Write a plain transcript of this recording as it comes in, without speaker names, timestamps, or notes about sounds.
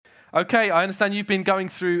Okay, I understand you've been going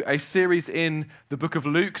through a series in the book of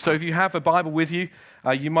Luke. So if you have a Bible with you,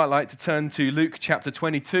 you might like to turn to Luke chapter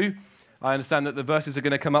 22. I understand that the verses are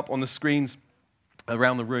going to come up on the screens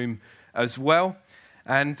around the room as well.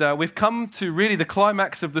 And we've come to really the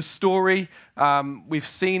climax of the story. We've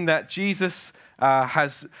seen that Jesus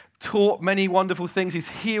has taught many wonderful things. He's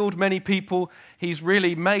healed many people. He's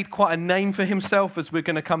really made quite a name for himself, as we're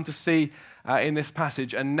going to come to see in this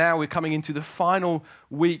passage. And now we're coming into the final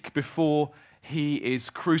week before he is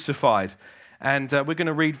crucified. And we're going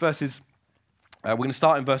to read verses, we're going to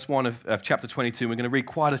start in verse 1 of chapter 22. And we're going to read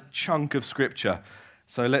quite a chunk of scripture.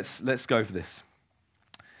 So let's go for this.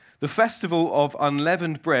 The festival of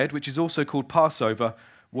unleavened bread, which is also called Passover,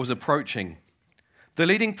 was approaching. The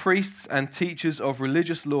leading priests and teachers of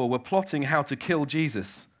religious law were plotting how to kill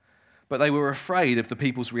Jesus, but they were afraid of the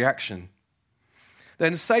people's reaction.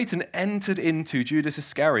 Then Satan entered into Judas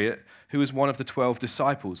Iscariot, who was one of the 12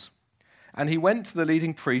 disciples, and he went to the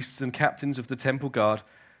leading priests and captains of the temple guard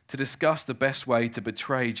to discuss the best way to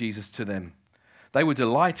betray Jesus to them. They were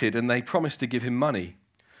delighted, and they promised to give him money.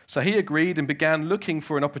 So he agreed and began looking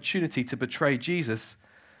for an opportunity to betray Jesus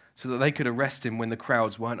so that they could arrest him when the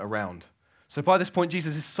crowds weren't around. So by this point,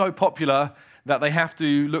 Jesus is so popular that they have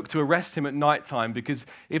to look to arrest him at nighttime, because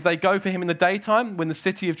if they go for him in the daytime, when the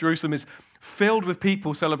city of Jerusalem is filled with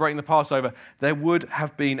people celebrating the Passover, there would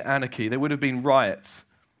have been anarchy. There would have been riots.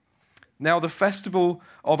 Now the festival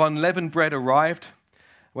of unleavened bread arrived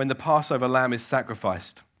when the Passover lamb is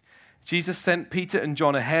sacrificed. Jesus sent Peter and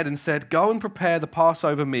John ahead and said, "Go and prepare the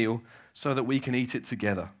Passover meal so that we can eat it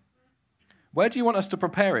together." "Where do you want us to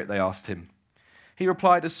prepare it?" they asked him. He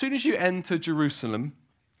replied, "As soon as you enter Jerusalem,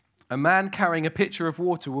 a man carrying a pitcher of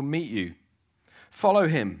water will meet you. Follow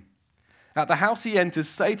him. At the house he enters,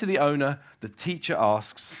 say to the owner, 'The teacher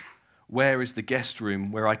asks, where is the guest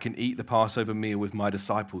room where I can eat the Passover meal with my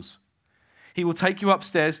disciples?' He will take you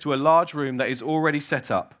upstairs to a large room that is already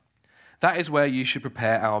set up. That is where you should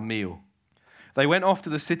prepare our meal." They went off to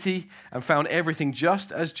the city and found everything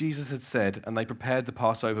just as Jesus had said, and they prepared the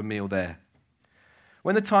Passover meal there.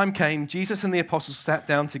 When the time came, Jesus and the apostles sat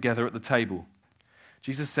down together at the table.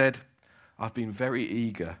 Jesus said, "I've been very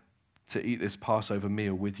eager to eat this Passover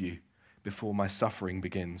meal with you before my suffering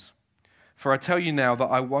begins. For I tell you now that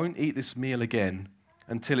I won't eat this meal again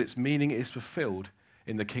until its meaning is fulfilled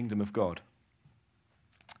in the kingdom of God."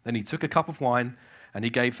 Then he took a cup of wine and he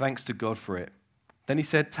gave thanks to God for it. Then he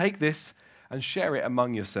said, "Take this and share it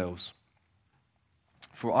among yourselves.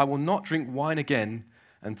 For I will not drink wine again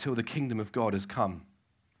until the kingdom of God has come."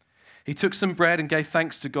 He took some bread and gave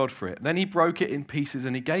thanks to God for it. Then he broke it in pieces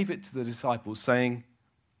and he gave it to the disciples, saying,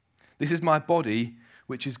 "This is my body,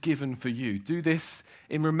 which is given for you. Do this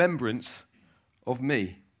in remembrance of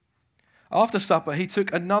me." After supper, he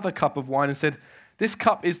took another cup of wine and said, "This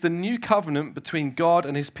cup is the new covenant between God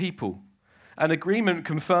and his people, an agreement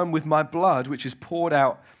confirmed with my blood, which is poured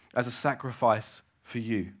out as a sacrifice for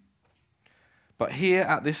you. But here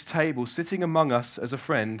at this table, sitting among us as a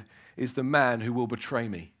friend, is the man who will betray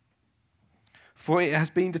me. For it has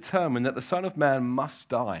been determined that the Son of Man must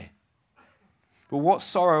die. But what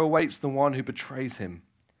sorrow awaits the one who betrays him?"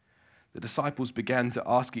 The disciples began to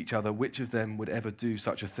ask each other which of them would ever do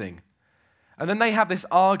such a thing. And then they have this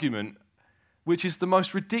argument, which is the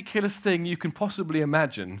most ridiculous thing you can possibly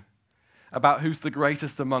imagine, about who's the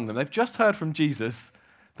greatest among them. They've just heard from Jesus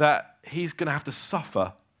that he's going to have to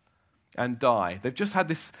suffer and die. They've just had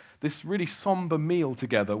this really somber meal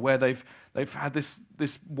together where they've had this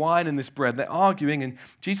wine and this bread. They're arguing, and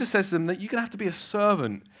Jesus says to them that you're going to have to be a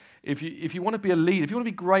servant. If you want to be a leader, if you want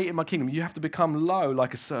to be great in my kingdom, you have to become low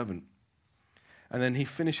like a servant. And then he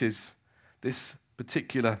finishes this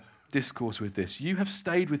particular discourse with this: "You have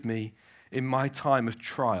stayed with me in my time of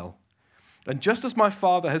trial. And just as my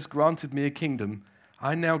Father has granted me a kingdom,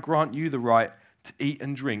 I now grant you the right to eat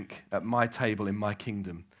and drink at my table in my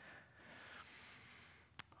kingdom."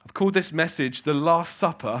 I've called this message "The Last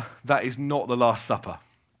Supper That Is Not the Last Supper."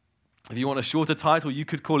 If you want a shorter title, you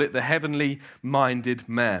could call it "The Heavenly Minded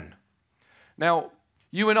Man." Now,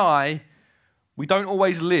 you and I, we don't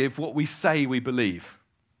always live what we say we believe.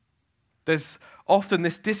 There's often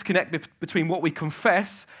this disconnect between what we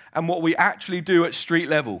confess and what we actually do at street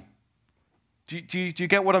level. Do you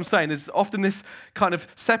get what I'm saying? There's often this kind of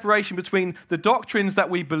separation between the doctrines that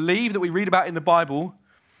we believe, that we read about in the Bible,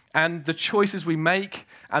 and the choices we make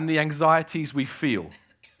and the anxieties we feel.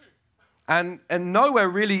 And nowhere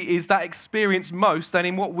really is that experienced most than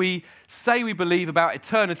in what we say we believe about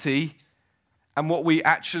eternity and what we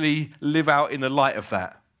actually live out in the light of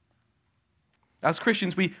that. As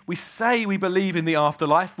Christians, we say we believe in the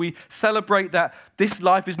afterlife. We celebrate that this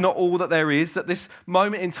life is not all that there is, that this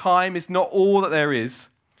moment in time is not all that there is.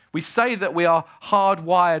 We say that we are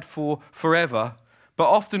hardwired for forever, but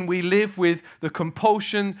often we live with the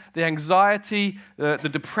compulsion, the anxiety, the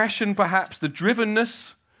depression perhaps, the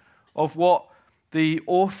drivenness of what the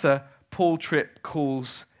author Paul Tripp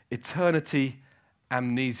calls eternity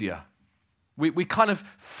amnesia. We kind of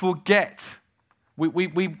forget.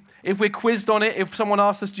 If we're quizzed on it, if someone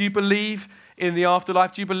asks us, do you believe in the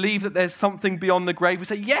afterlife? Do you believe that there's something beyond the grave? We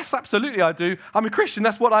say, yes, absolutely I do. I'm a Christian,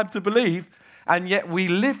 that's what I'm to believe. And yet we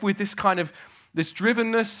live with this kind of, this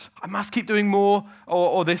drivenness, I must keep doing more,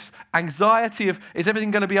 or this anxiety of, is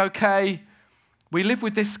everything going to be okay? We live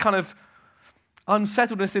with this kind of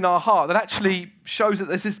unsettledness in our heart that actually shows that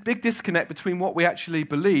there's this big disconnect between what we actually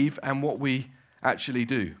believe and what we actually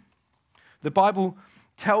do. The Bible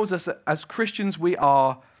tells us that as Christians we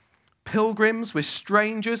are pilgrims, we're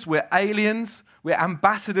strangers, we're aliens, we're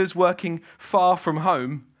ambassadors working far from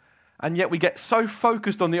home, and yet we get so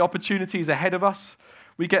focused on the opportunities ahead of us,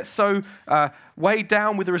 we get so weighed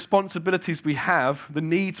down with the responsibilities we have, the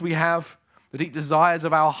needs we have, the deep desires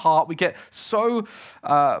of our heart, we get so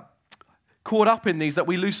caught up in these that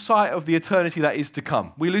we lose sight of the eternity that is to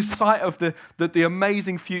come. We lose sight of the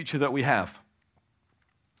amazing future that we have.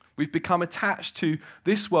 We've become attached to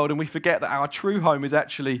this world and we forget that our true home is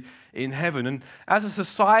actually in heaven. And as a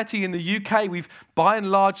society in the UK, we've by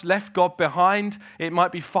and large left God behind. It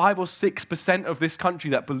might be 5 or 6% of this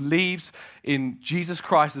country that believes in Jesus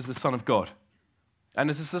Christ as the Son of God. And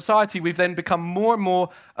as a society, we've then become more and more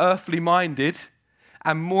earthly minded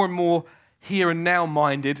and more here and now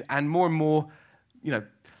minded and more,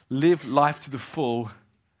 live life to the full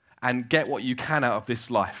and get what you can out of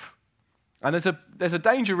this life. And there's a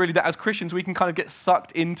danger really that as Christians we can kind of get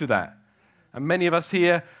sucked into that. And many of us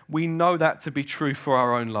here, we know that to be true for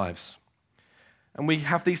our own lives. And we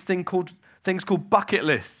have these things called bucket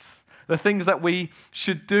lists, the things that we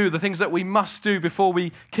should do, the things that we must do before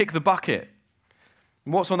we kick the bucket.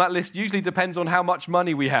 And what's on that list usually depends on how much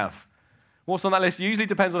money we have. What's on that list usually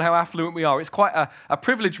depends on how affluent we are. It's quite a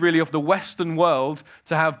privilege really of the Western world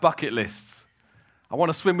to have bucket lists. I want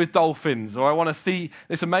to swim with dolphins, or I want to see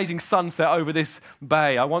this amazing sunset over this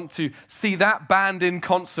bay. I want to see that band in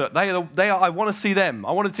concert. I want to see them.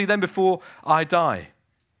 I want to see them before I die.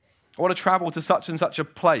 I want to travel to such and such a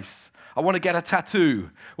place. I want to get a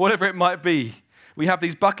tattoo, whatever it might be. We have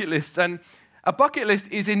these bucket lists, and a bucket list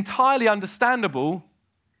is entirely understandable.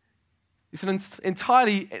 It's an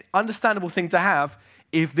entirely understandable thing to have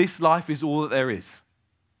if this life is all that there is.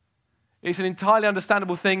 It's an entirely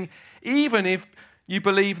understandable thing, even if you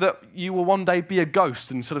believe that you will one day be a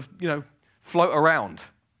ghost and sort of, float around.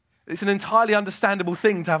 It's an entirely understandable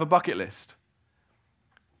thing to have a bucket list.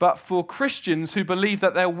 But for Christians who believe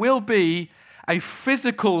that there will be a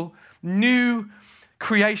physical new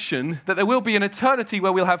creation, that there will be an eternity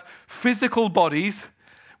where we'll have physical bodies,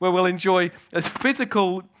 where we'll enjoy a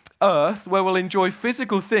physical earth, where we'll enjoy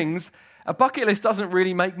physical things, a bucket list doesn't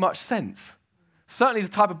really make much sense. Certainly the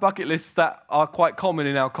type of bucket lists that are quite common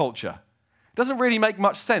in our culture. It doesn't really make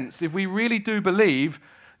much sense if we really do believe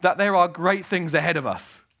that there are great things ahead of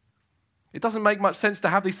us. It doesn't make much sense to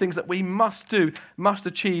have these things that we must do, must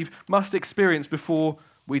achieve, must experience before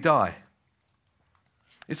we die.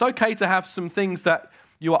 It's okay to have some things that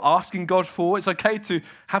you are asking God for. It's okay to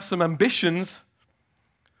have some ambitions,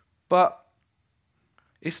 but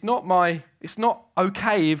it's not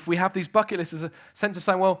okay if we have these bucket lists as a sense of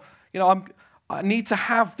saying, well, I need to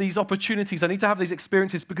have these opportunities. I need to have these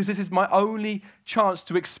experiences because this is my only chance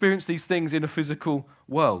to experience these things in a physical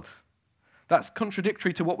world. That's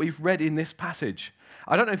contradictory to what we've read in this passage.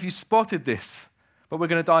 I don't know if you spotted this, but we're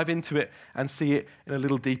going to dive into it and see it in a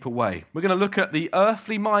little deeper way. We're going to look at the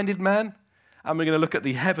earthly-minded man, and we're going to look at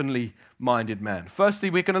the heavenly-minded man. Firstly,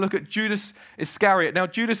 we're going to look at Judas Iscariot. Now,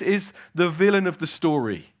 Judas is the villain of the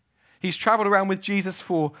story. He's traveled around with Jesus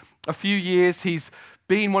for a few years. He's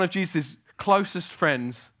been one of Jesus' closest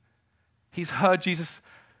friends. He's heard Jesus'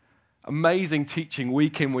 amazing teaching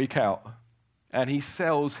week in, week out. And he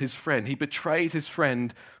sells his friend. He betrays his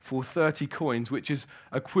friend for 30 coins, which is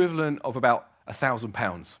equivalent of about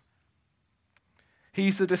 £1,000.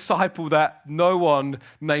 He's the disciple that no one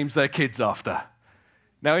names their kids after.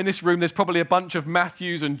 Now, in this room, there's probably a bunch of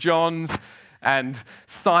Matthews and Johns and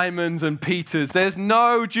Simons and Peters. There's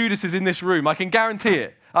no Judases in this room. I can guarantee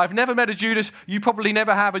it. I've never met a Judas. You probably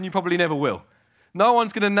never have, and you probably never will. No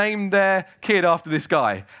one's going to name their kid after this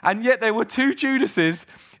guy. And yet there were 2 Judases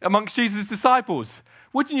amongst Jesus' disciples.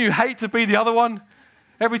 Wouldn't you hate to be the other one?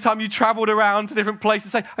 Every time you traveled around to different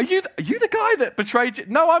places, say, are you the guy that betrayed you?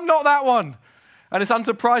 No, I'm not that one. And it's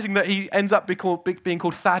unsurprising that he ends up being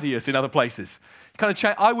called Thaddeus in other places.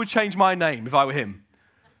 I would change my name if I were him.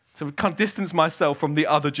 So I kind of distance myself from the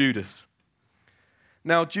other Judas.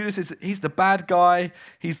 Now, Judas he's the bad guy.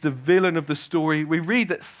 He's the villain of the story. We read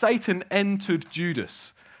that Satan entered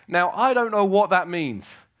Judas. Now, I don't know what that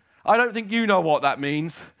means. I don't think you know what that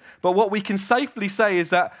means. But what we can safely say is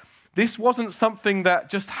that this wasn't something that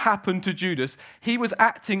just happened to Judas. He was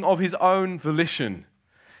acting of his own volition.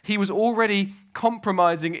 He was already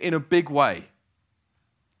compromising in a big way.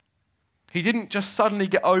 He didn't just suddenly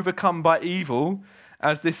get overcome by evil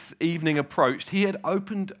as this evening approached. He had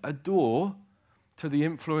opened a door to the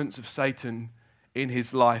influence of Satan in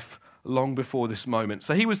his life long before this moment.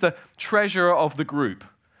 So he was the treasurer of the group.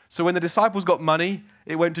 So when the disciples got money,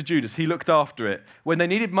 it went to Judas. He looked after it. When they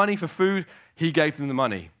needed money for food, he gave them the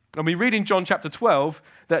money. And we read in John chapter 12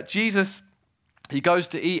 that Jesus, he goes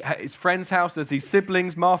to eat at his friend's house. There's these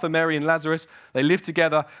siblings, Martha, Mary, and Lazarus. They live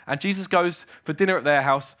together. And Jesus goes for dinner at their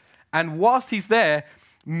house. And whilst he's there,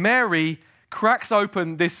 Mary cracks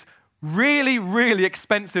open this really, really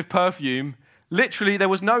expensive perfume. Literally, there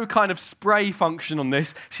was no kind of spray function on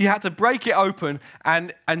this. She had to break it open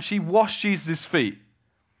and she washed Jesus' feet.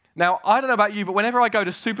 Now, I don't know about you, but whenever I go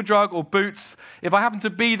to Superdrug or Boots, if I happen to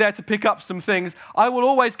be there to pick up some things, I will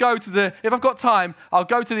always go to if I've got time, I'll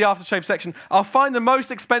go to the aftershave section. I'll find the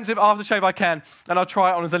most expensive aftershave I can, and I'll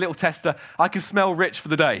try it on as a little tester. I can smell rich for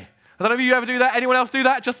the day. I don't know if you ever do that. Anyone else do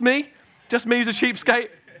that? Just me? Just me as a cheapskate?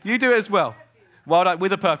 You do it as well. Well done,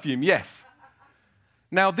 with a perfume, yes.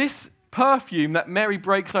 Now, this perfume that Mary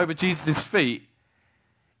breaks over Jesus' feet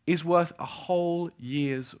is worth a whole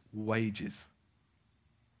year's wages.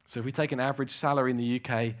 So if we take an average salary in the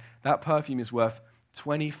UK, that perfume is worth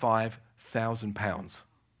 £25,000.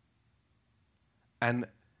 And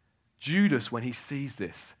Judas, when he sees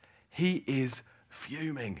this, he is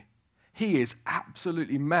fuming. He is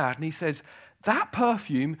absolutely mad. And he says, that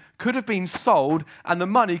perfume could have been sold and the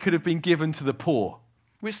money could have been given to the poor.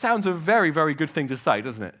 Which sounds a very, very good thing to say,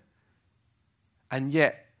 doesn't it? And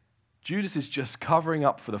yet, Judas is just covering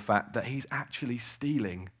up for the fact that he's actually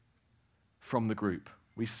stealing from the group.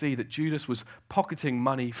 We see that Judas was pocketing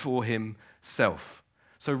money for himself.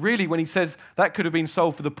 So really, when he says that could have been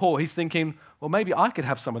sold for the poor, he's thinking, well, maybe I could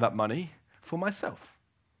have some of that money for myself.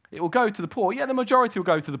 It will go to the poor. Yeah, the majority will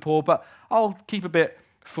go to the poor, but I'll keep a bit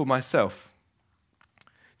for myself.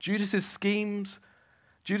 Judas's scheme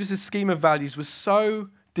of values was so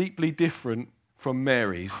deeply different from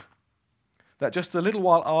Mary's that just a little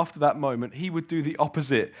while after that moment, he would do the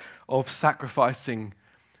opposite of sacrificing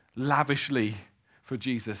lavishly for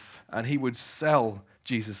Jesus, and he would sell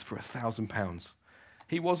Jesus for £1,000.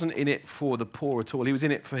 He wasn't in it for the poor at all. He was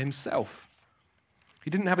in it for himself.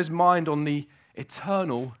 He didn't have his mind on the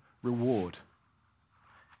eternal reward.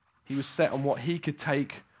 He was set on what he could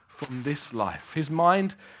take from this life. His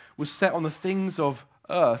mind was set on the things of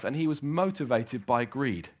earth, and he was motivated by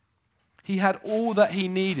greed. He had all that he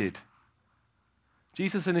needed.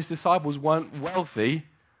 Jesus and his disciples weren't wealthy,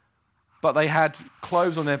 but they had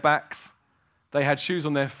clothes on their backs, they had shoes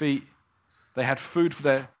on their feet, they had food for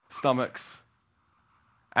their stomachs.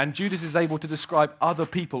 And Judas is able to describe other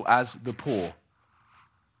people as the poor.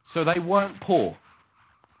 So they weren't poor.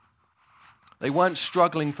 They weren't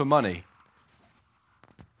struggling for money.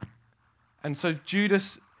 And so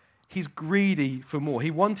Judas, he's greedy for more. He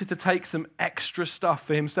wanted to take some extra stuff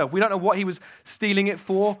for himself. We don't know what he was stealing it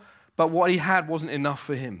for, but what he had wasn't enough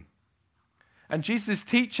for him. And Jesus is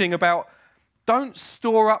teaching about don't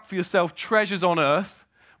store up for yourself treasures on earth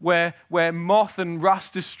where moth and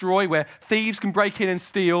rust destroy, where thieves can break in and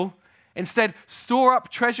steal. Instead, store up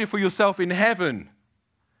treasure for yourself in heaven.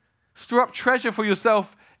 Store up treasure for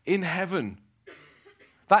yourself in heaven.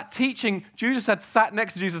 That teaching, Judas had sat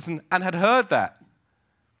next to Jesus and had heard that.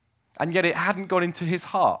 And yet it hadn't gone into his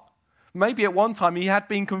heart. Maybe at one time he had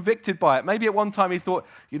been convicted by it. Maybe at one time he thought,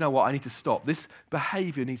 you know what, I need to stop. This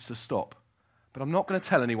behavior needs to stop. But I'm not going to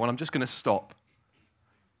tell anyone, I'm just going to stop.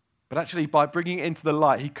 But actually, by bringing it into the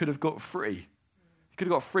light, he could have got free. He could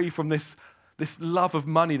have got free from this love of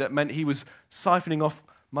money that meant he was siphoning off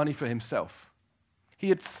money for himself. He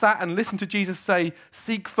had sat and listened to Jesus say,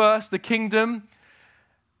 seek first the kingdom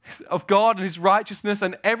of God and his righteousness,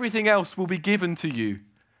 and everything else will be given to you.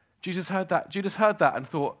 Judas heard that and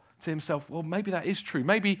thought to himself, well, maybe that is true.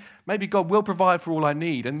 Maybe God will provide for all I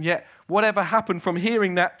need. And yet, whatever happened from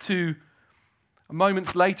hearing that to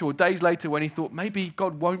moments later or days later when he thought, maybe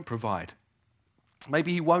God won't provide.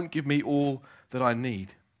 Maybe he won't give me all that I need.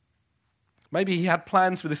 Maybe he had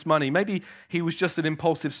plans for this money. Maybe he was just an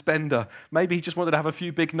impulsive spender. Maybe he just wanted to have a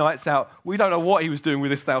few big nights out. We don't know what he was doing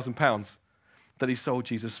with this £1,000. that he sold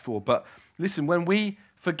Jesus for. But listen, when we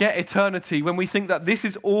forget eternity, when we think that this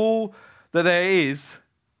is all that there is,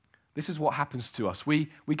 this is what happens to us. We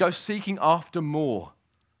go seeking after more.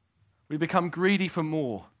 We become greedy for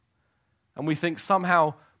more. And we think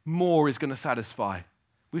somehow more is going to satisfy.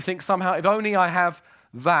 We think somehow, if only I have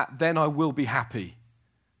that, then I will be happy.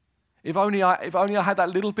 If only I had that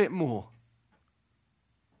little bit more.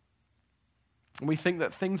 And we think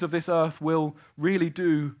that things of this earth will really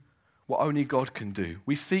do what only God can do.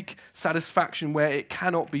 We seek satisfaction where it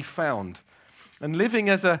cannot be found. And living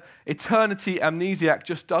as an eternity amnesiac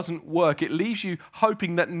just doesn't work. It leaves you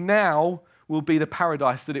hoping that now will be the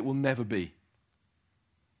paradise that it will never be.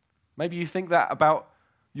 Maybe you think that about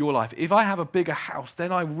your life. If I have a bigger house,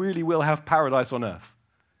 then I really will have paradise on earth.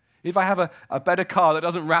 If I have a better car that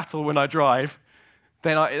doesn't rattle when I drive,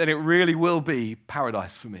 then it really will be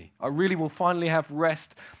paradise for me. I really will finally have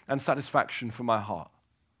rest and satisfaction for my heart.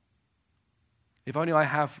 If only I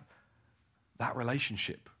have that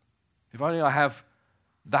relationship. If only I have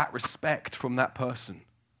that respect from that person.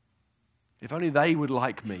 If only they would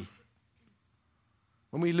like me.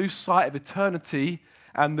 When we lose sight of eternity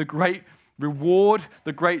and the great reward,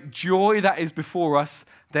 the great joy that is before us,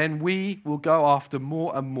 then we will go after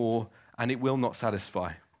more and more, and it will not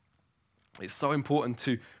satisfy. It's so important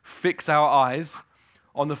to fix our eyes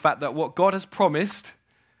on the fact that what God has promised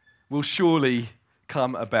will surely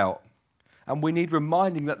come about. And we need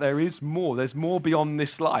reminding that there is more. There's more beyond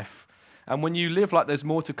this life. And when you live like there's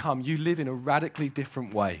more to come, you live in a radically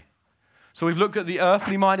different way. So we've looked at the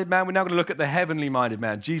earthly minded man. We're now going to look at the heavenly minded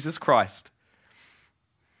man, Jesus Christ.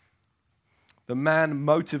 The man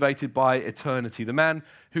motivated by eternity. The man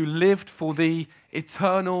who lived for the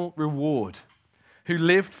eternal reward. Who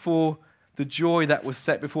lived for the joy that was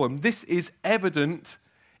set before him. This is evident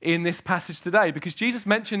in this passage today because Jesus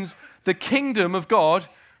mentions the kingdom of God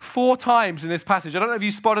 4 times in this passage. I don't know if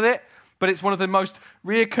you spotted it, but it's one of the most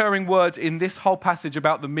reoccurring words in this whole passage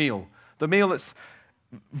about the meal. The meal that's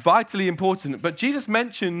vitally important. But Jesus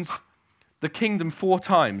mentions the kingdom 4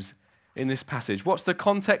 times in this passage. What's the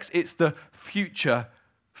context? It's the future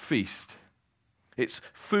feast. It's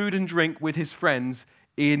food and drink with his friends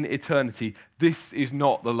in eternity. This is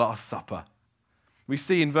not the Last Supper. We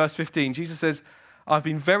see in verse 15, Jesus says, I've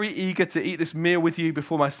been very eager to eat this meal with you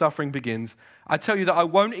before my suffering begins. I tell you that I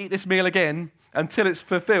won't eat this meal again until it's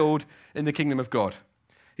fulfilled in the kingdom of God.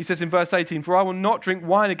 He says in verse 18, for I will not drink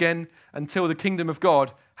wine again until the kingdom of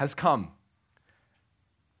God has come.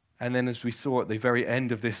 And then as we saw at the very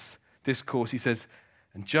end of this discourse, he says,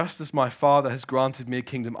 and just as my Father has granted me a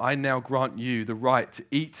kingdom, I now grant you the right to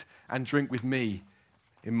eat and drink with me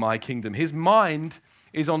in my kingdom. His mind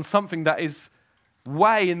is on something that is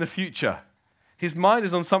way in the future. His mind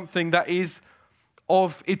is on something that is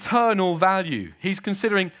of eternal value. He's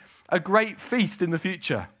considering a great feast in the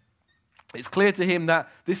future. It's clear to him that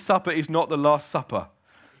this supper is not the Last Supper.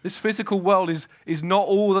 This physical world is not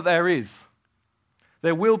all that there is.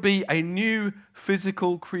 There will be a new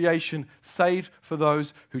physical creation saved for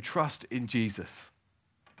those who trust in Jesus.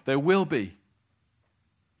 There will be.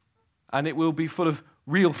 And it will be full of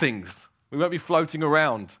real things. We won't be floating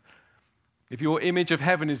around. If your image of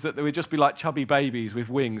heaven is that there would just be like chubby babies with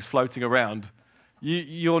wings floating around,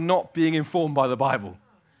 you're not being informed by the Bible.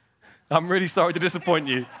 I'm really sorry to disappoint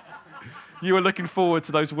you. You are looking forward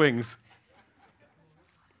to those wings.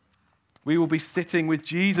 We will be sitting with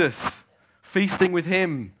Jesus, feasting with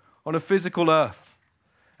him on a physical earth.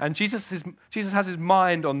 And Jesus has his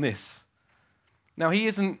mind on this. Now, he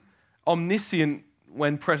isn't omniscient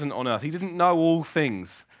when present on earth. He didn't know all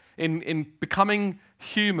things. In becoming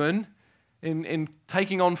human, in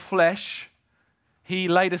taking on flesh, he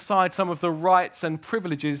laid aside some of the rights and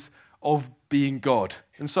privileges of being God.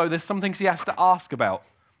 And so there's some things he has to ask about.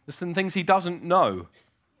 There's some things he doesn't know.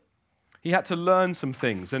 He had to learn some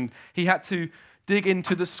things, and he had to dig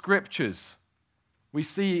into the scriptures. We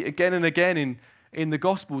see again and again in the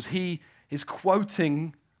Gospels, he is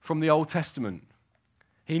quoting from the Old Testament.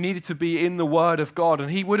 He needed to be in the Word of God, and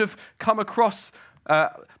he would have come across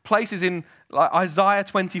places in like Isaiah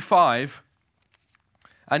 25,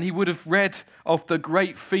 and he would have read of the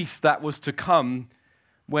great feast that was to come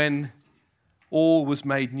when all was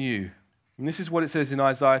made new. And this is what it says in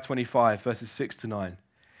Isaiah 25, verses 6 to 9.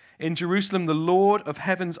 In Jerusalem, the Lord of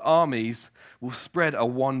heaven's armies will spread a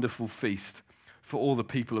wonderful feast for all the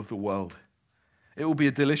people of the world. It will be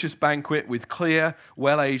a delicious banquet with clear,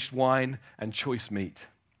 well-aged wine and choice meat.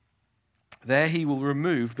 There he will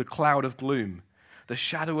remove the cloud of gloom, the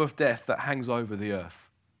shadow of death that hangs over the earth.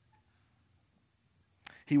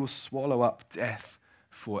 He will swallow up death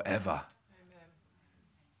forever. Amen.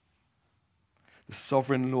 The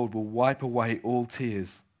sovereign Lord will wipe away all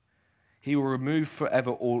tears. He will remove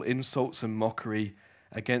forever all insults and mockery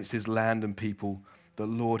against his land and people. The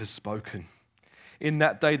Lord has spoken. In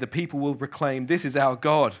that day, the people will proclaim, this is our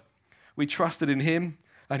God. We trusted in him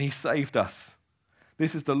and he saved us.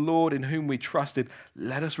 This is the Lord in whom we trusted.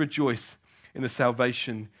 Let us rejoice in the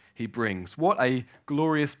salvation he brings. What a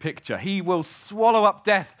glorious picture. He will swallow up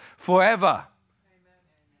death forever.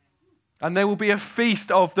 And there will be a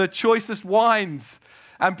feast of the choicest wines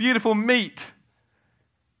and beautiful meat.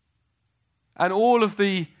 And all of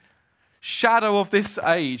the shadow of this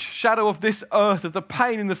age, shadow of this earth, of the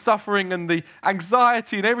pain and the suffering and the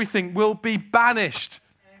anxiety and everything will be banished.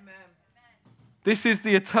 Amen. This is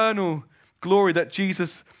the eternal glory that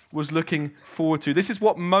Jesus was looking forward to. This is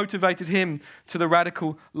what motivated him to the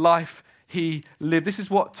radical life he lived. This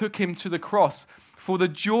is what took him to the cross. For the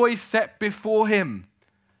joy set before him,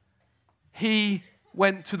 he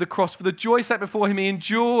went to the cross. For the joy set before him, he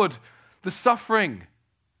endured the suffering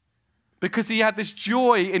because he had this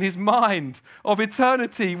joy in his mind of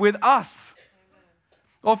eternity with us,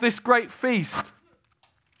 of this great feast.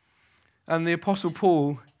 And the Apostle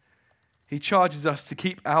Paul, he charges us to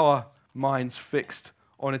keep our minds fixed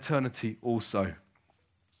on eternity also.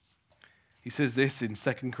 He says this in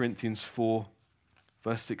 2 Corinthians 4,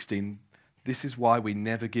 verse 16. This is why we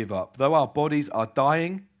never give up. Though our bodies are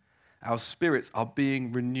dying, our spirits are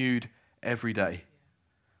being renewed every day.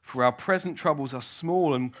 For our present troubles are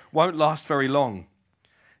small and won't last very long.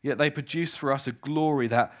 Yet they produce for us a glory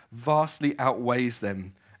that vastly outweighs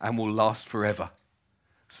them and will last forever.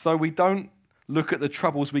 So we don't look at the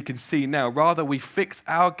troubles we can see now. Rather, we fix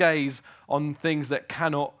our gaze on things that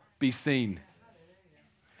cannot be seen.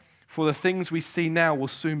 For the things we see now will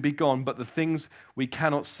soon be gone, but the things we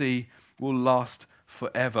cannot see will last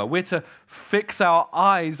forever. We're to fix our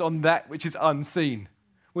eyes on that which is unseen.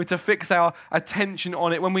 We're to fix our attention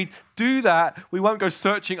on it. When we do that, we won't go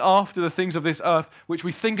searching after the things of this earth, which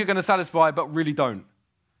we think are going to satisfy, but really don't.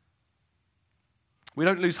 We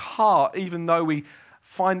don't lose heart, even though we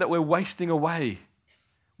find that we're wasting away.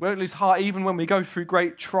 We don't lose heart even when we go through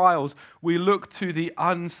great trials. We look to the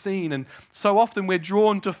unseen, and so often we're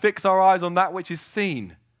drawn to fix our eyes on that which is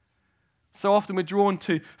seen. So often we're drawn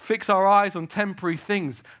to fix our eyes on temporary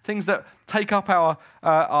things, things that take up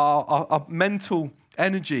our mental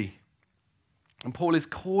energy. And Paul is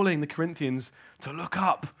calling the Corinthians to look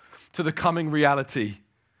up to the coming reality.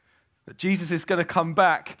 That Jesus is going to come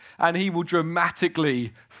back and he will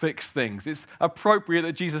dramatically fix things. It's appropriate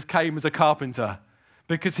that Jesus came as a carpenter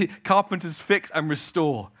because carpenters fix and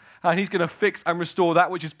restore. And he's going to fix and restore that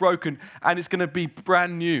which is broken, and it's going to be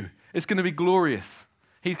brand new. It's going to be glorious.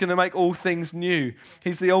 He's going to make all things new.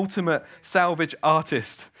 He's the ultimate salvage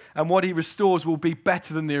artist. And what he restores will be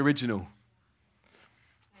better than the original.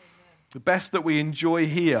 The best that we enjoy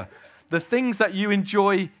here, the things that you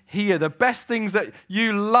enjoy here, the best things that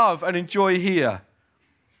you love and enjoy here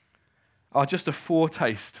are just a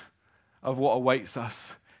foretaste of what awaits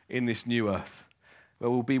us in this new earth,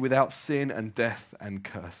 where we'll be without sin and death and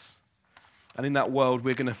curse. And in that world,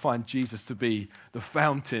 we're going to find Jesus to be the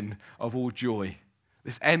fountain of all joy.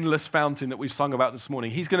 This endless fountain that we've sung about this morning.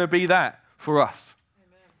 He's going to be that for us.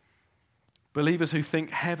 Amen. Believers who think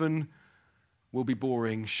heaven will be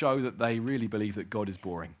boring show that they really believe that God is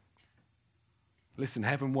boring. Listen,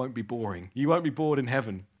 heaven won't be boring. You won't be bored in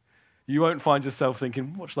heaven. You won't find yourself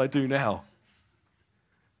thinking, what should I do now?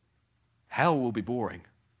 Hell will be boring.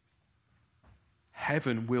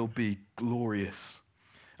 Heaven will be glorious.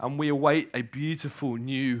 And we await a beautiful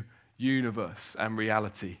new universe and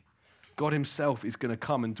reality. God himself is going to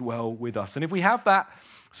come and dwell with us. And if we have that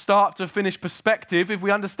start to finish perspective, if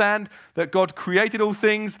we understand that God created all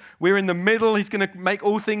things, we're in the middle, he's going to make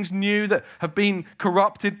all things new that have been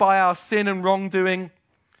corrupted by our sin and wrongdoing.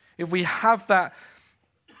 If we have that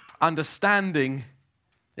understanding,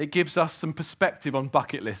 it gives us some perspective on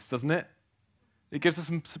bucket lists, doesn't it? It gives us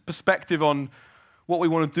some perspective on what we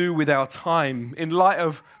want to do with our time. In light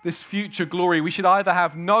of this future glory, we should either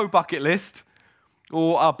have no bucket list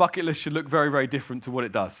or our bucket list should look very, very different to what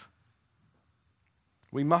it does.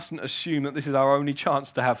 We mustn't assume that this is our only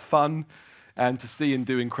chance to have fun and to see and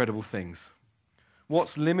do incredible things.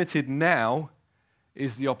 What's limited now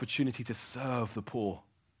is the opportunity to serve the poor.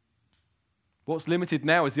 What's limited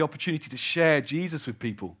now is the opportunity to share Jesus with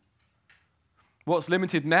people. What's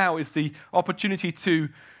limited now is the opportunity to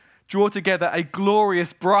draw together a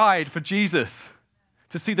glorious bride for Jesus,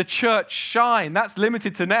 to see the church shine. That's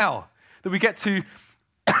limited to now. That we get to,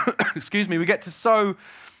 we get to so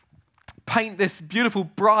paint this beautiful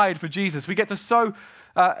bride for Jesus. We get to so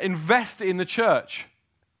invest in the church.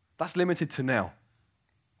 That's limited to now.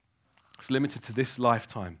 It's limited to this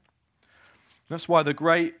lifetime. That's why the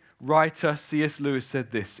great writer C.S. Lewis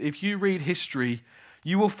said this: if you read history,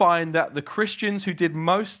 you will find that the Christians who did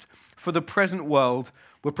most for the present world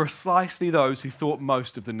were precisely those who thought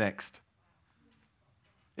most of the next.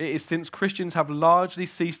 It is since Christians have largely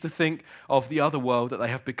ceased to think of the other world that they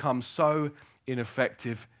have become so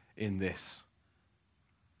ineffective in this.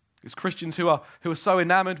 It's Christians who are so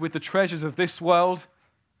enamored with the treasures of this world,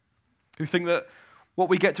 who think that what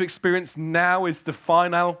we get to experience now is the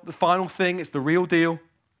final thing, it's the real deal,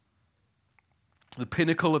 the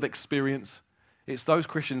pinnacle of experience. It's those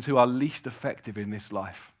Christians who are least effective in this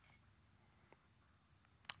life.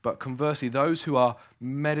 But conversely, those who are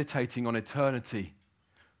meditating on eternity,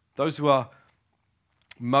 those who are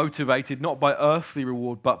motivated not by earthly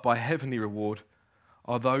reward but by heavenly reward,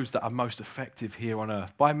 are those that are most effective here on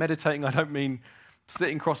earth. By meditating, I don't mean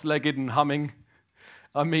sitting cross-legged and humming.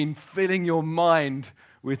 I mean filling your mind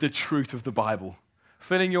with the truth of the Bible,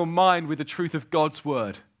 filling your mind with the truth of God's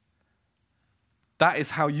word. That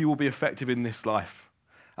is how you will be effective in this life.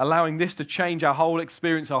 Allowing this to change our whole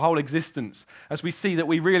experience, our whole existence, as we see that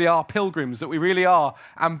we really are pilgrims, that we really are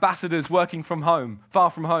ambassadors working from home, far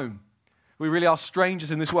from home. We really are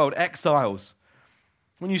strangers in this world, exiles.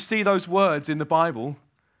 When you see those words in the Bible,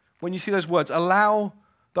 when you see those words, allow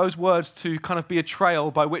those words to kind of be a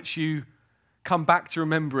trail by which you come back to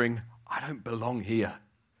remembering, I don't belong here.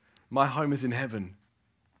 My home is in heaven.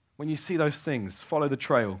 When you see those things, follow the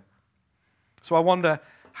trail. So I wonder,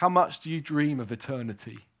 how much do you dream of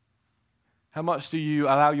eternity? How much do you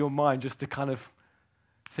allow your mind just to kind of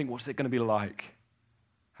think, what's it going to be like?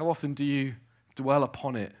 How often do you dwell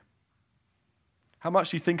upon it? How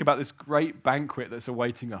much do you think about this great banquet that's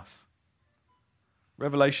awaiting us?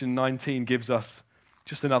 Revelation 19 gives us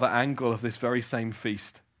just another angle of this very same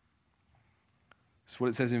feast. That's what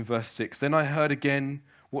it says in verse 6. Then I heard again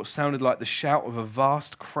what sounded like the shout of a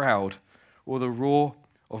vast crowd, or the roar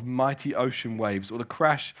of mighty ocean waves, or the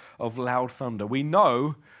crash of loud thunder. We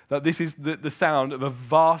know that this is the sound of a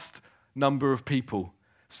vast number of people,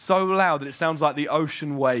 so loud that it sounds like the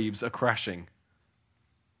ocean waves are crashing.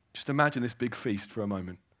 Just imagine this big feast for a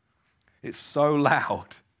moment. It's so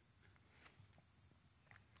loud.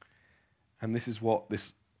 And this is what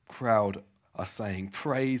this crowd are saying: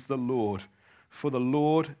 praise the Lord, for the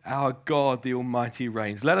Lord our God, the Almighty,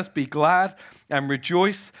 reigns. Let us be glad and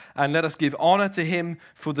rejoice, and let us give honor to him,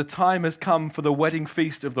 for the time has come for the wedding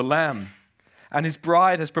feast of the Lamb. And his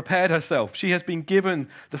bride has prepared herself. She has been given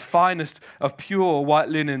the finest of pure white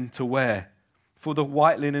linen to wear. For the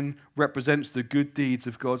white linen represents the good deeds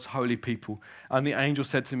of God's holy people. And the angel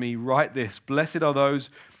said to me, write this: blessed are those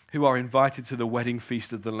who are invited to the wedding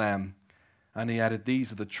feast of the Lamb. And he added,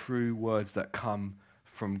 these are the true words that come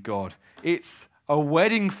from God. It's a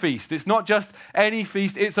wedding feast. It's not just any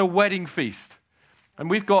feast, it's a wedding feast. And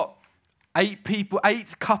we've got 8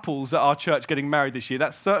 couples at our church getting married this year.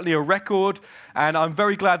 That's certainly a record, and I'm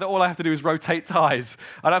very glad that all I have to do is rotate ties.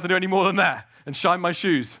 I don't have to do any more than that and shine my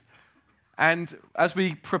shoes. And as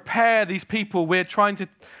we prepare these people, we're trying to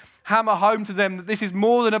hammer home to them that this is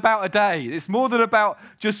more than about a day. It's more than about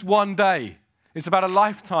just one day. It's about a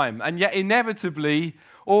lifetime. And yet inevitably,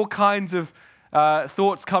 all kinds of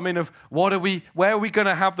thoughts come in of where are we going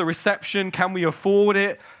to have the reception? Can we afford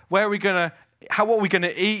it? What are we going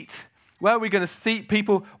to eat? Where are we going to seat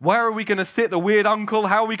people? Where are we going to sit the weird uncle?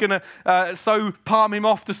 How are we going to so palm him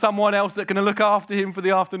off to someone else that's going to look after him for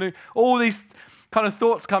the afternoon? All these kind of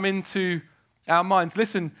thoughts come into our minds.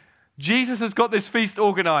 Listen, Jesus has got this feast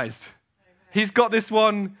organized. He's got this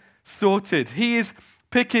one sorted. He is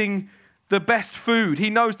picking the best food. He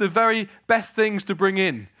knows the very best things to bring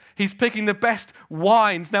in. He's picking the best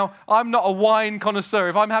wines. Now, I'm not a wine connoisseur.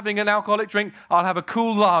 If I'm having an alcoholic drink, I'll have a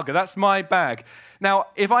cool lager. That's my bag. Now,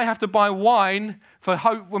 if I have to buy wine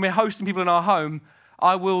when we're hosting people in our home,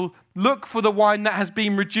 I will look for the wine that has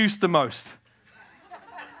been reduced the most.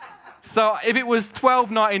 So if it was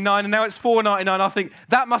 $12.99 and now it's $4.99, I think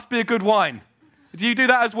that must be a good wine. Do you do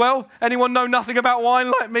that as well? Anyone know nothing about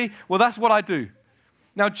wine like me? Well, that's what I do.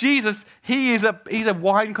 Now, Jesus, he's a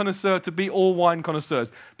wine connoisseur to be all wine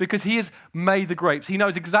connoisseurs because he has made the grapes. He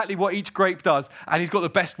knows exactly what each grape does, and he's got the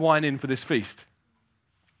best wine in for this feast.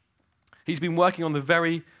 He's been working on the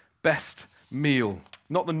very best meal,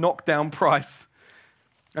 not the knockdown price.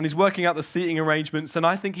 And he's working out the seating arrangements, and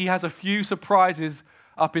I think he has a few surprises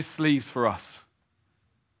up his sleeves for us.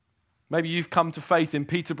 Maybe you've come to faith in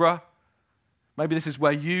Peterborough. Maybe this is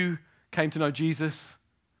where you came to know Jesus.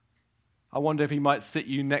 I wonder if he might sit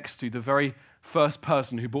you next to the very first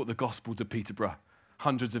person who brought the gospel to Peterborough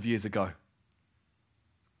hundreds of years ago.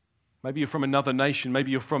 Maybe you're from another nation.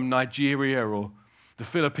 Maybe you're from Nigeria or the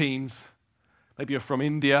Philippines. Maybe you're from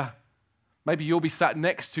India. Maybe you'll be sat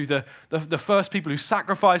next to the first people who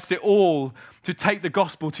sacrificed it all to take the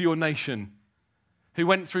gospel to your nation, who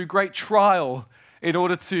went through great trial in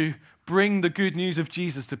order to bring the good news of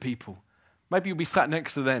Jesus to people. Maybe you'll be sat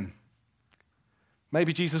next to them.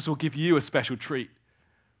 Maybe Jesus will give you a special treat.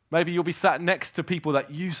 Maybe you'll be sat next to people that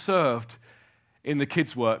you served in the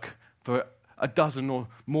kids' work for a dozen or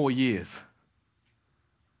more years.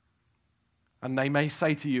 And they may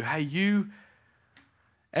say to you, hey, you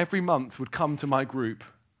every month would come to my group,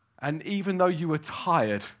 and even though you were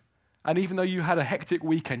tired, and even though you had a hectic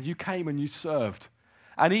weekend, you came and you served.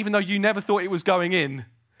 And even though you never thought it was going in,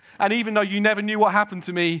 and even though you never knew what happened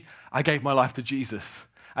to me, I gave my life to Jesus.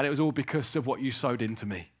 And it was all because of what you sowed into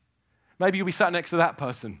me. Maybe you'll be sat next to that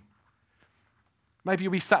person. Maybe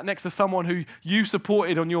you'll be sat next to someone who you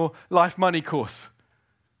supported on your Life Money course.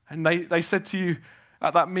 And they said to you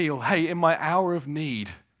at that meal, hey, in my hour of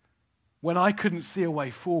need, when I couldn't see a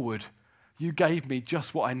way forward, you gave me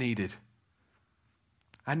just what I needed.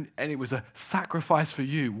 And it was a sacrifice for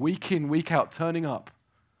you, week in, week out, turning up,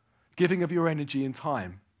 giving of your energy and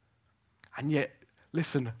time. And yet,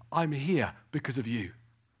 listen, I'm here because of you.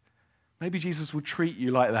 Maybe Jesus will treat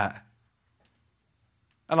you like that.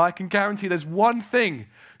 And I can guarantee there's one thing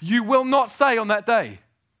you will not say on that day.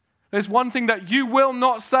 There's one thing that you will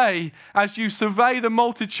not say as you survey the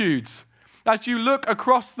multitudes, as you look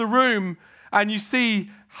across the room and you see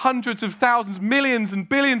hundreds of thousands, millions and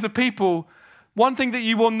billions of people. One thing that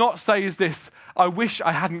you will not say is this: I wish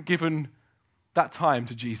I hadn't given that time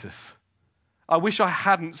to Jesus. I wish I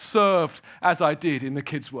hadn't served as I did in the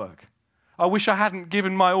kids' work. I wish I hadn't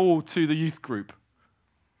given my all to the youth group.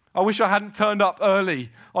 I wish I hadn't turned up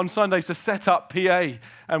early on Sundays to set up PA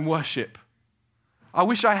and worship. I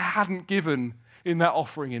wish I hadn't given in that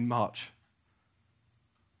offering in March.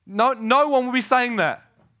 No one will be saying that.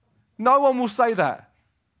 No one will say that.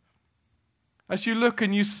 As you look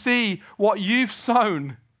and you see what you've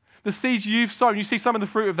sown, the seeds you've sown, you see some of the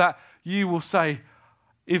fruit of that, you will say,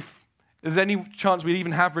 if there's any chance we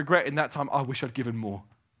even have regret in that time, I wish I'd given more.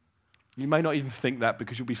 You may not even think that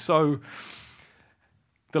because you'll be so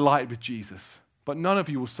delighted with Jesus. But none of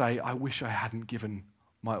you will say, I wish I hadn't given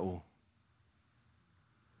my all.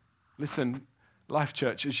 Listen, Life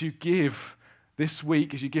Church, as you give this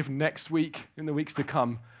week, as you give next week, in the weeks to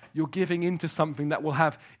come, you're giving into something that will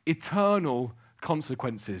have eternal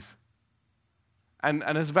consequences. And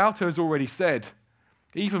as Valter has already said,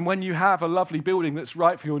 even when you have a lovely building that's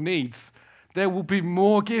right for your needs, there will be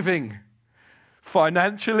more giving.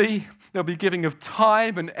 Financially, there'll be giving of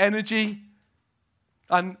time and energy.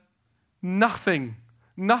 And nothing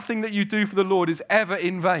that you do for the Lord is ever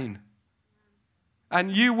in vain.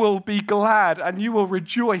 And you will be glad and you will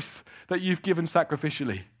rejoice that you've given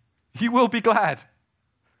sacrificially. You will be glad.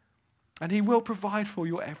 And He will provide for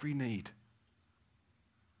your every need.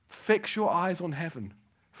 Fix your eyes on heaven.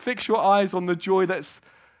 Fix your eyes on the joy that's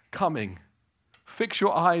coming. Fix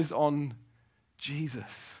your eyes on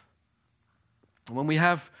Jesus. And when we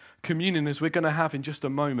have communion, as we're going to have in just a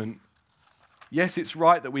moment, yes, it's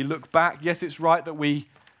right that we look back. Yes, it's right that we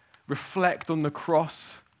reflect on the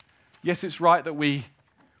cross. Yes, it's right that we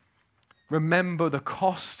remember the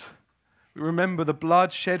cost. We remember the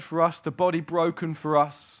blood shed for us, the body broken for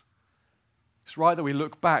us. It's right that we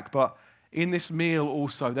look back, but in this meal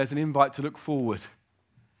also, there's an invite to look forward.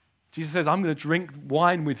 Jesus says, I'm going to drink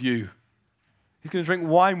wine with you. He's going to drink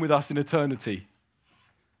wine with us in eternity.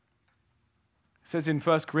 It says in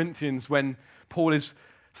 1 Corinthians when Paul is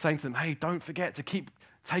saying to them, hey, don't forget to keep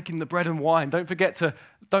taking the bread and wine.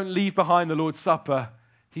 Don't leave behind the Lord's Supper.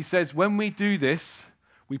 He says, when we do this,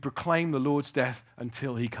 we proclaim the Lord's death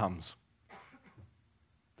until He comes.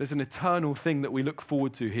 There's an eternal thing that we look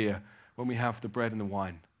forward to here when we have the bread and the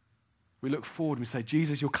wine. We look forward and we say,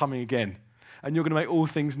 Jesus, you're coming again. And you're going to make all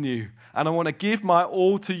things new. And I want to give my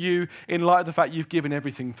all to you in light of the fact you've given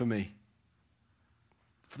everything for me.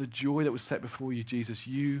 For the joy that was set before you, Jesus,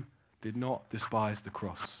 you did not despise the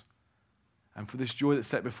cross. And for this joy that's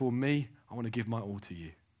set before me, I want to give my all to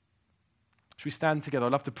you. Should we stand together?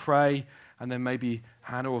 I'd love to pray, and then maybe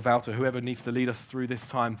Hannah or Valter, whoever needs to lead us through this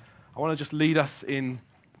time. I want to just lead us in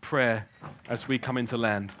prayer as we come into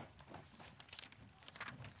land.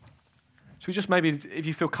 Should we just maybe, if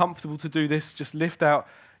you feel comfortable to do this, just lift out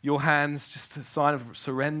your hands, just a sign of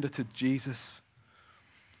surrender to Jesus.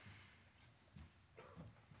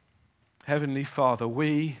 Heavenly Father,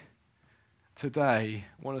 we today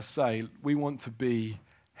want to say we want to be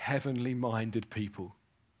heavenly minded people.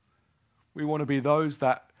 We want to be those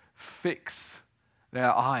that fix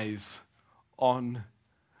their eyes on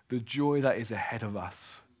the joy that is ahead of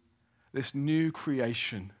us. This new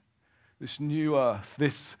creation, this new earth,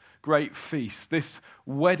 this great feast, this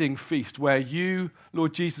wedding feast where you,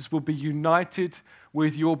 Lord Jesus, will be united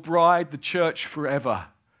with your bride, the church, forever.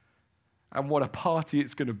 And what a party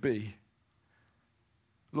it's going to be.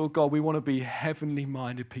 Lord God, we want to be heavenly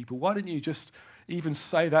minded people. Why didn't you just even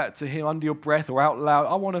say that to him under your breath or out loud?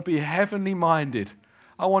 I want to be heavenly minded.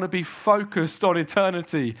 I want to be focused on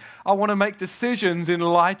eternity. I want to make decisions in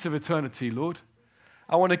light of eternity, Lord.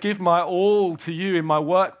 I want to give my all to you in my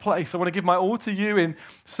workplace. I want to give my all to you in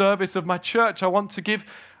service of my church. I want to give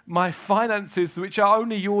my finances, which are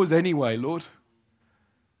only yours anyway, Lord.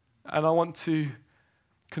 And I want to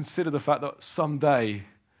consider the fact that someday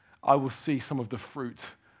I will see some of the fruit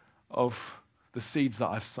of the seeds that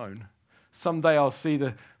I've sown. Someday I'll see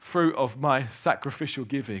the fruit of my sacrificial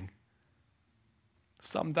giving.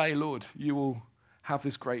 Someday, Lord, you will have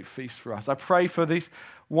this great feast for us. I pray for these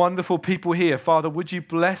wonderful people here. Father, would you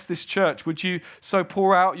bless this church? Would you so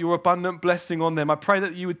pour out your abundant blessing on them? I pray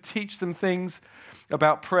that you would teach them things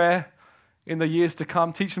about prayer in the years to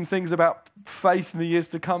come. Teach them things about faith in the years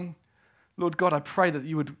to come. Lord God, I pray that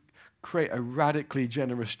you would create a radically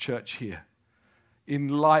generous church here in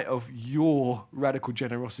light of your radical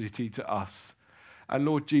generosity to us. And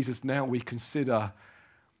Lord Jesus, now we consider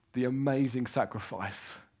the amazing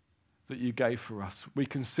sacrifice that you gave for us. We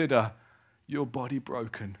consider your body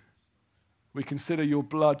broken. We consider your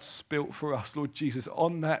blood spilt for us, Lord Jesus.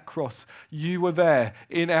 On that cross, you were there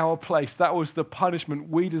in our place. That was the punishment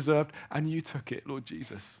we deserved, and you took it, Lord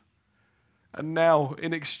Jesus. And now,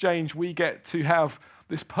 in exchange, we get to have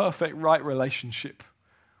this perfect right relationship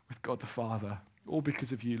with God the Father, all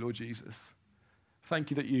because of you, Lord Jesus.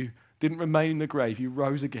 Thank you that you didn't remain in the grave. You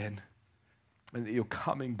rose again, and that you're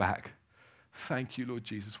coming back. Thank you, Lord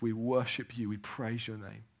Jesus. We worship you. We praise your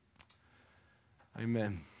name.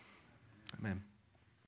 Amen. Amen.